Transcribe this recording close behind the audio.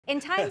In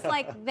times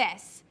like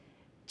this,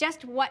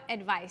 just what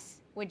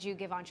advice would you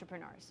give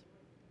entrepreneurs?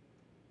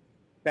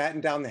 Batten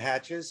down the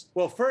hatches.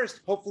 Well,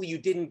 first, hopefully you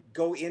didn't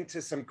go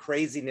into some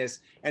craziness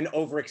and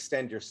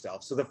overextend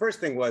yourself. So the first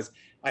thing was,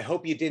 I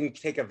hope you didn't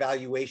take a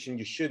valuation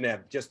you shouldn't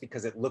have just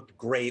because it looked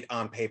great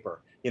on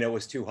paper. It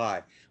was too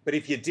high. But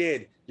if you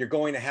did, you're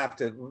going to have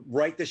to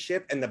right the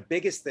ship. And the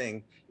biggest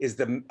thing is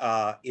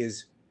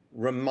is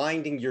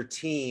reminding your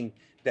team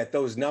that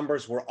those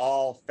numbers were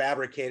all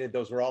fabricated,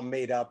 those were all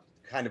made up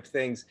kind of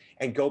things,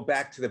 and go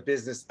back to the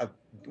business of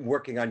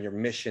working on your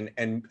mission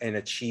and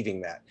achieving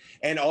that,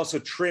 and also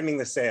trimming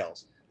the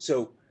sails.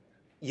 So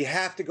you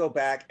have to go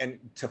back and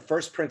to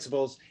first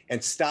principles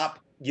and stop,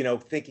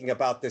 thinking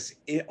about this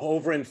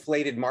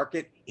overinflated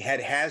market.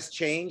 It has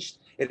changed.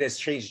 It has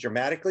changed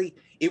dramatically.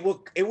 It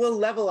will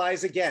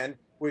levelize again.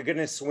 We're going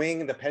to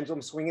swing the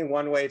pendulum, swinging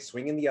one way, it's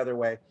swinging the other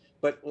way.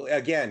 But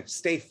again,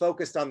 stay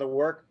focused on the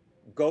work.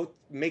 Go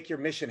make your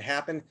mission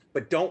happen,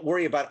 but don't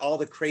worry about all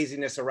the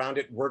craziness around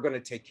it. We're going to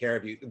take care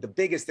of you. The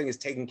biggest thing is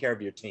taking care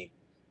of your team.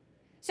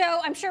 So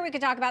I'm sure we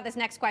could talk about this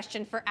next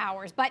question for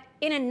hours, but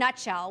in a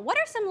nutshell, what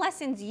are some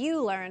lessons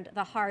you learned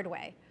the hard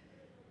way?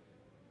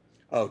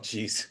 Oh,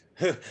 geez.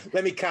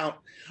 Let me count.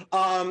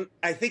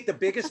 I think the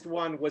biggest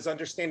one was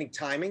understanding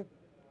timing.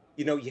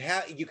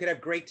 You could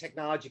have great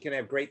technology, you can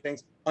have great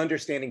things,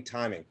 understanding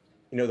timing.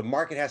 The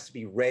market has to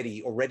be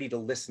ready to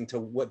listen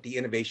to what the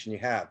innovation you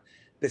have.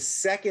 The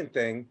second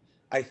thing,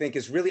 I think,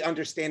 is really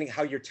understanding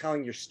how you're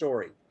telling your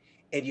story.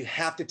 And you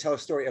have to tell a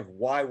story of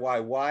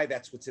why.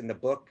 That's what's in the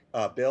book,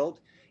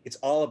 Build. It's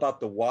all about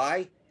the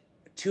why.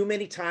 Too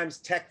many times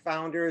tech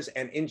founders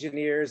and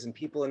engineers and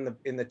people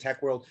in the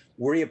tech world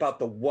worry about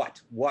the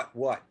what.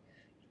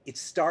 It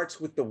starts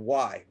with the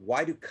why.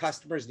 Why do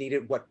customers need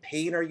it? What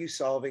pain are you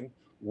solving?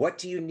 What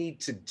do you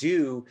need to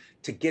do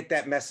to get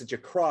that message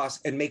across,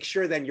 and make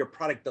sure then your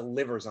product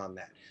delivers on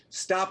that?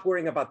 Stop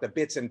worrying about the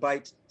bits and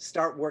bytes.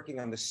 Start working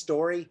on the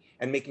story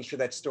and making sure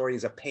that story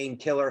is a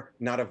painkiller,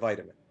 not a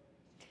vitamin.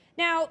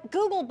 Now,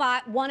 Google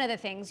bought one of the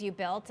things you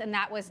built, and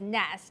that was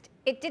Nest.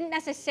 It didn't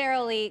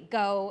necessarily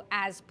go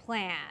as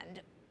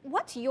planned.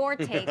 What's your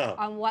take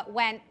on what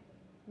went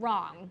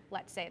wrong,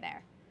 let's say,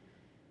 there?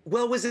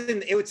 Well, it's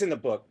in the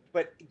book,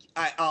 but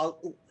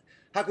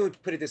how can we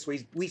put it this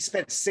way? We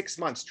spent 6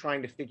 months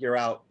trying to figure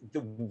out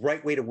the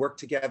right way to work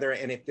together,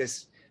 and if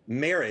this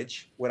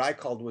marriage, what I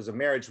called was a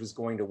marriage, was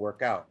going to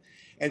work out.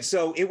 And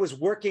so it was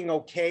working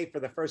okay for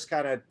the first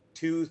kind of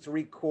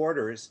 2-3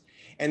 quarters.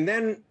 And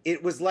then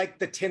it was like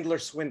the Tindler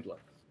Swindler.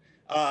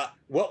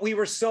 What we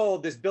were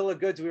sold, this bill of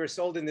goods we were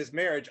sold in this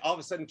marriage, all of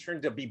a sudden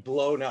turned to be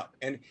blown up.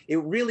 And it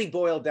really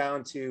boiled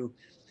down to,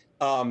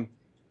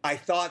 I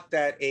thought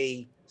that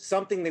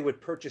something they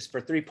would purchase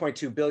for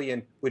 $3.2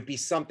 billion would be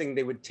something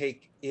they would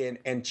take in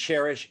and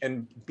cherish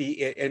and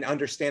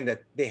understand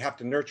that they have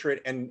to nurture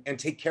it and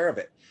take care of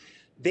it.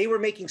 They were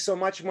making so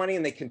much money,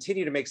 and they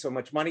continue to make so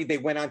much money. They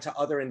went on to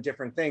other and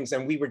different things,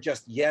 and we were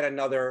just yet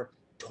another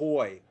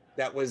toy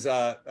that was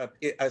a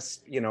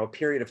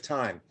period of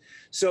time.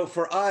 So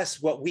for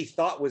us, what we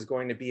thought was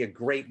going to be a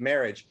great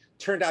marriage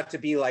turned out to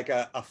be like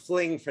a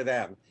fling for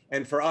them.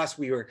 And for us,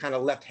 we were kind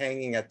of left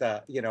hanging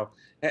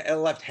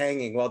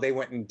while they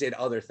went and did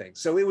other things.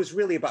 So it was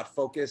really about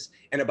focus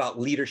and about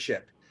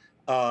leadership.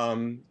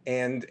 And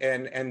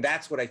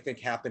that's what I think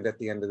happened at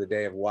the end of the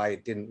day of why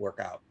it didn't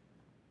work out.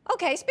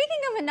 Okay, speaking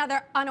of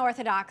another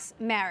unorthodox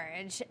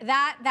marriage,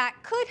 that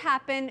could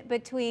happen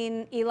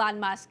between Elon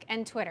Musk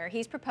and Twitter.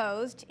 He's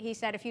proposed, he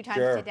said a few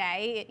times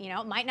today,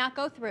 it might not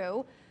go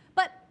through.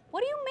 But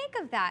what do you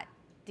make of that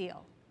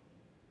deal?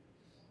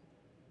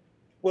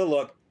 Well,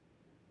 look,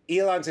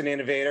 Elon's an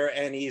innovator,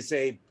 and he's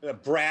a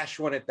brash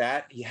one at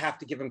that. You have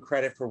to give him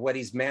credit for what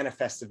he's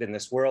manifested in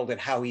this world and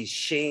how he's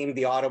shamed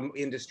the auto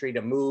industry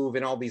to move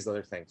and all these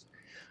other things.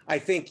 I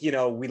think,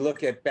 we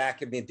look at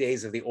back in the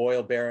days of the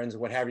oil barons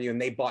and what have you,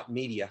 and they bought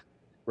media,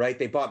 right?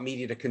 They bought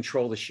media to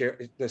control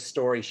the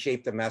story,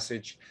 shape the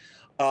message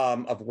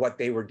of what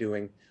they were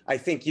doing. I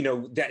think,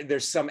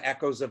 there's some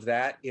echoes of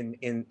that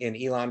in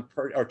Elon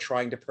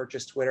trying to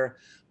purchase Twitter.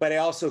 But I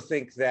also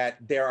think that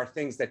there are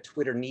things that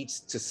Twitter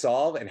needs to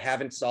solve and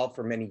haven't solved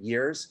for many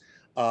years.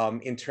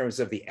 In terms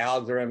of the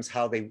algorithms,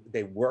 how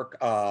they work,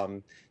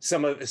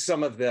 some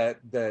of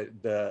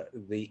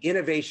the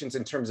innovations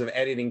in terms of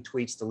editing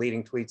tweets,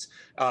 deleting tweets,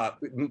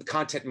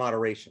 content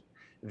moderation.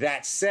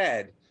 That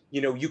said,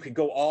 you could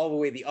go all the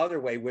way the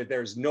other way where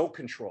there's no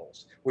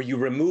controls, where you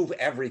remove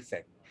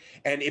everything,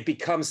 and it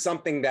becomes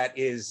something that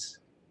is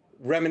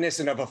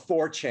reminiscent of a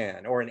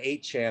 4chan or an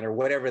 8chan or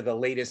whatever the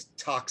latest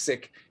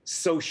toxic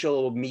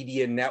social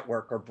media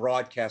network or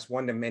broadcast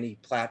one-to-many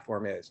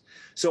platform is.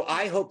 So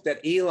I hope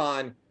that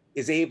Elon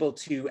is able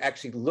to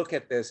actually look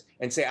at this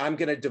and say, I'm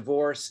going to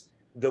divorce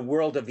the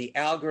world of the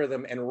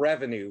algorithm and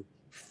revenue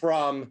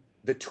from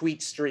the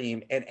tweet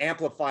stream and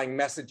amplifying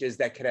messages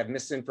that could have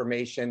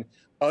misinformation,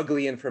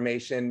 ugly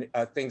information,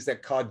 things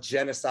that cause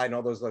genocide and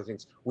all those other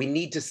things. We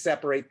need to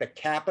separate the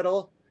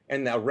capital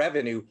and the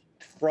revenue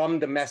from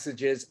the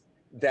messages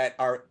that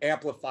are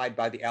amplified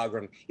by the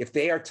algorithm. If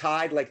they are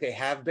tied like they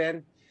have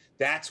been,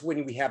 that's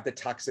when we have the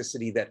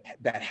toxicity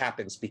that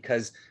happens,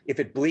 because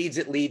if it bleeds,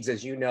 it leads,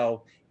 as you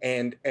know.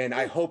 And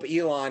I hope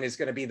Elon is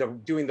going to be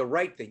doing the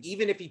right thing.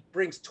 Even if he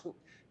brings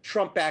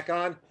Trump back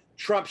on,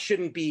 Trump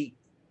shouldn't be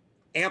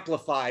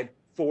amplified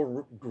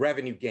for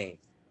revenue gain.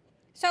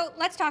 So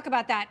let's talk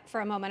about that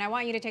for a moment. I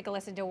want you to take a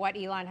listen to what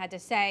Elon had to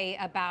say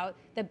about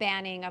the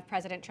banning of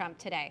President Trump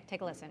today.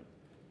 Take a listen.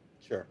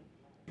 Sure.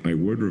 I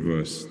would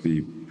reverse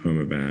the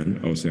perma ban.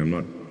 Obviously,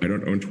 I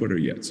don't own Twitter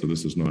yet, so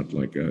this is not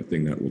like a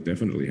thing that will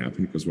definitely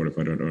happen, because what if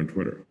I don't own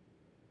Twitter?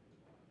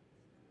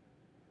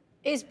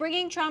 Is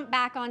bringing Trump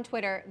back on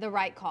Twitter the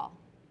right call?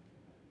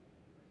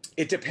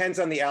 It depends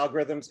on the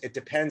algorithms. It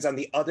depends on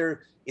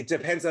it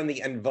depends on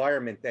the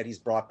environment that he's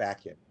brought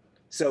back in.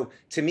 So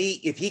to me,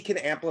 if he can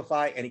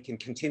amplify and he can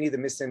continue the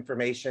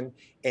misinformation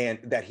and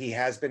that he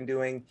has been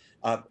doing,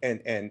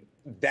 and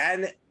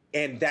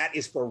that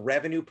is for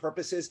revenue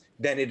purposes,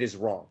 then it is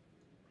wrong.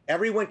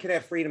 Everyone can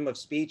have freedom of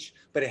speech,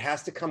 but it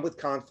has to come with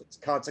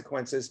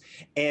consequences,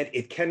 and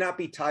it cannot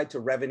be tied to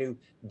revenue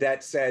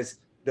that says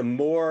the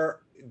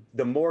more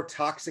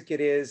toxic it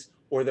is,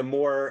 or the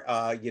more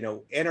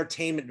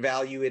entertainment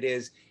value it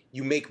is,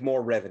 you make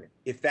more revenue.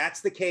 If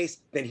that's the case,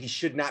 then he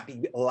should not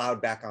be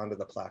allowed back onto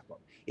the platform.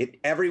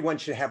 Everyone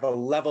should have a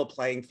level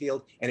playing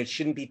field, and it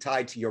shouldn't be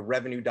tied to your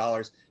revenue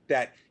dollars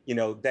that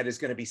is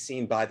going to be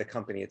seen by the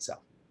company itself.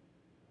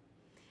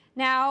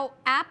 Now,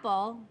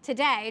 Apple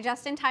today,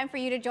 just in time for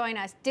you to join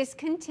us,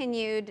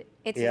 discontinued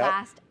its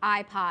last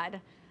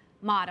iPod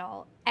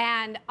model.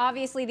 And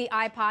obviously the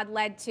iPod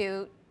led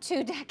to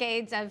 2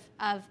 decades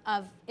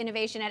of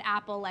innovation at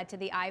Apple, led to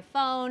the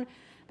iPhone.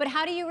 But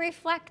how do you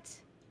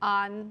reflect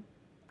on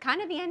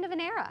kind of the end of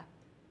an era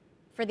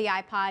for the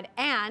iPod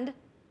and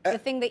the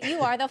thing that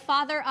you are the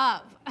father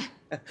of?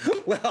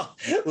 Well,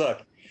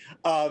 look,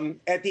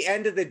 at the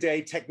end of the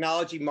day,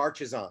 technology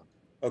marches on,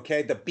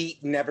 okay? The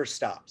beat never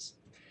stops.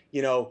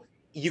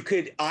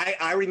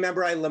 I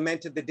remember I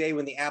lamented the day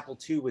when the Apple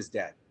II was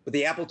dead, but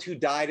the Apple II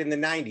died in the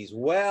 90s,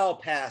 well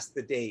past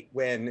the date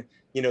when,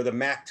 the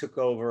Mac took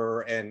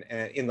over and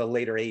in the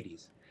later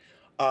 80s.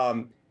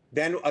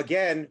 Then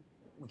again,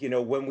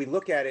 when we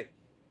look at it,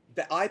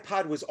 the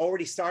iPod was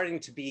already starting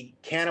to be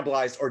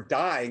cannibalized or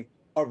dying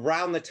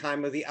around the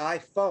time of the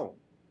iPhone,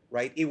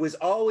 right? It was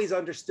always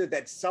understood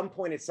that at some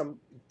point at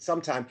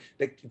some time,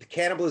 the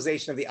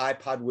cannibalization of the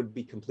iPod would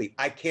be complete.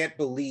 I can't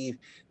believe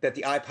that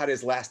the iPod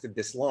has lasted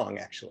this long,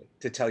 actually,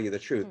 to tell you the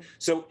truth.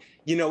 So,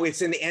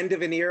 it's in the end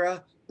of an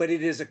era, but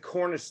it is a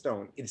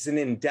cornerstone. It's an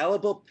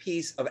indelible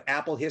piece of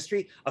Apple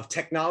history, of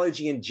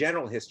technology in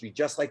general history,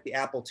 just like the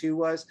Apple II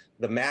was,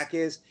 the Mac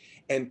is.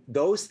 And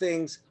those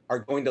things are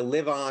going to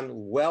live on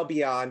well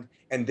beyond.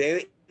 And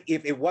if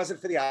it wasn't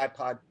for the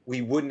iPod,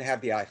 we wouldn't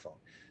have the iPhone.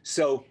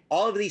 So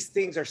all of these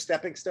things are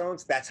stepping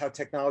stones. That's how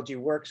technology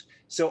works.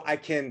 So I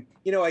can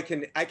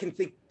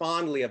think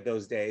fondly of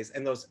those days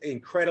and those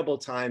incredible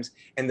times.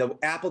 And the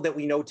Apple that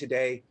we know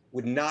today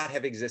would not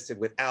have existed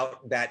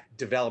without that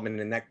development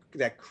and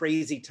that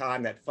crazy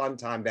time, that fun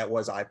time that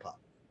was iPod.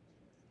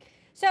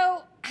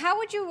 So how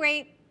would you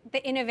rate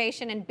the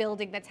innovation and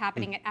building that's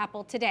happening at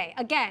Apple today?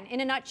 Again,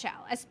 in a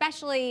nutshell,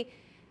 especially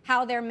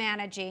how they're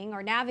managing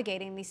or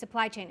navigating these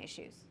supply chain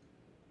issues.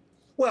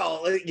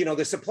 Well,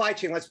 the supply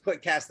chain,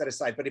 cast that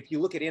aside. But if you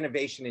look at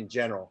innovation in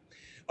general,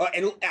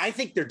 and I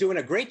think they're doing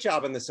a great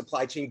job in the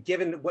supply chain,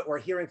 given what we're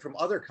hearing from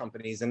other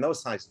companies and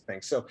those kinds of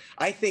things. So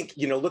I think,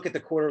 look at the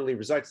quarterly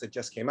results that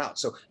just came out.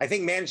 So I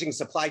think managing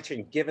supply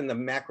chain, given the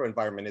macro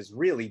environment, is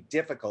really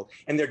difficult.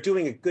 And they're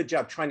doing a good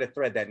job trying to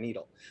thread that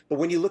needle. But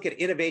when you look at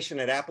innovation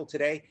at Apple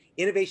today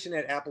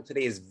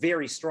is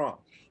very strong.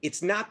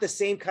 It's not the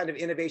same kind of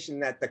innovation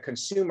that the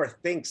consumer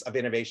thinks of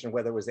innovation,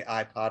 whether it was the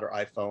iPod or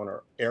iPhone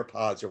or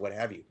AirPods or what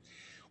have you.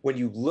 When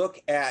you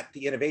look at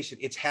the innovation,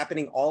 it's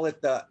happening all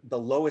at the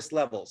lowest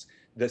levels.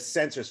 The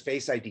sensors,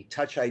 Face ID,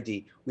 Touch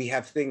ID. We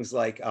have things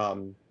like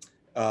the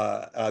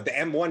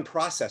M1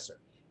 processor.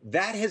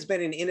 That has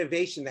been an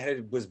innovation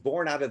that was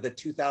born out of the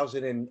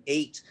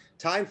 2008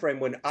 timeframe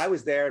when I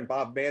was there, and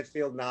Bob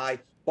Mansfield and I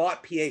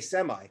bought PA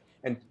Semi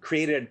and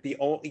created the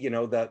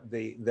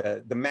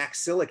Mac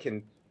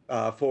silicon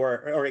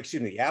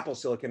the Apple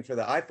silicon for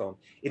the iPhone.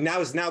 It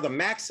is now the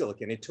Mac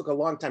silicon. It took a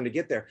long time to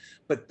get there,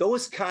 but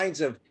those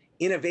kinds of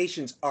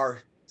innovations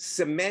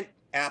cement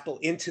Apple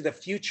into the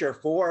future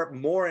for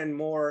more and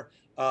more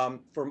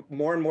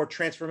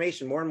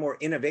transformation, more and more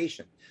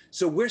innovation.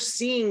 So we're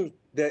seeing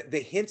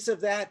the hints of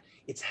that.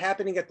 It's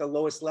happening at the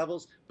lowest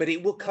levels, but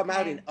it will come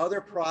out in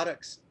other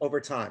products over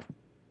time.